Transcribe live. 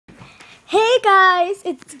Hey guys,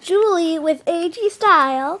 it's Julie with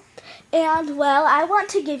AGstyle, and well, I want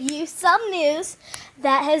to give you some news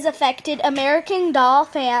that has affected American Doll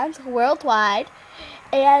fans worldwide,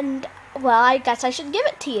 and well, I guess I should give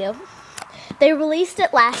it to you. They released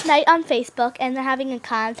it last night on Facebook, and they're having a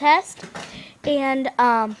contest, and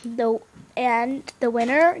the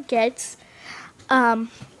winner gets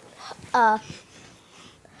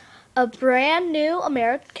a brand new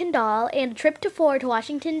American Doll and a trip to Florida to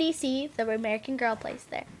Washington, D.C. The American Girl plays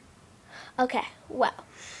there. Okay, well,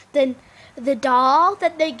 then the doll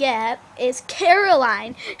that they get is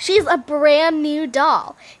Caroline. She's a brand new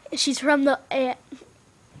doll. She's from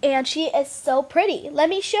and she is so pretty. Let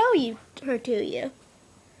me show her to you.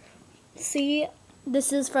 See,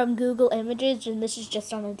 this is from Google Images, and this is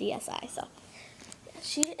just on a DSi. So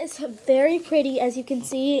she is very pretty, as you can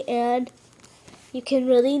see, and you can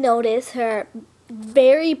really notice her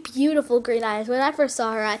very beautiful green eyes. When I first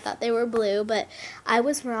saw her, I thought they were blue, but I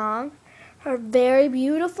was wrong. Her very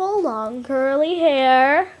beautiful, long, curly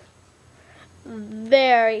hair.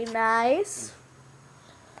 Very nice.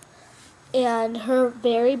 And her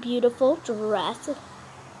very beautiful dress.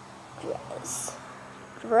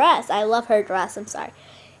 I love her dress, I'm sorry.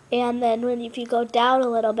 And then if you go down a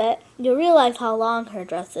little bit, you'll realize how long her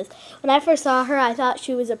dress is. When I first saw her, I thought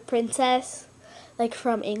she was a princess, like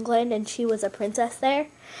from England, and she was a princess there.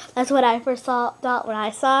 That's what I first thought when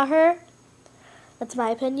I saw her. That's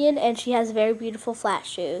my opinion. And she has very beautiful flat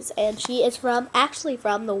shoes. And she is actually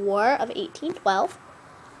from the War of 1812.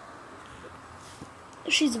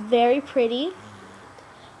 She's very pretty.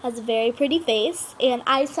 Has a very pretty face. And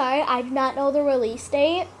I'm sorry, I do not know the release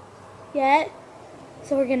date yet.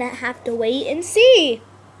 So we're going to have to wait and see.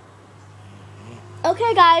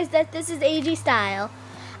 Okay, guys, this is AGstyle.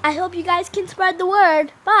 I hope you guys can spread the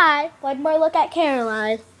word. Bye. One more look at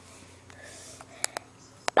Caroline.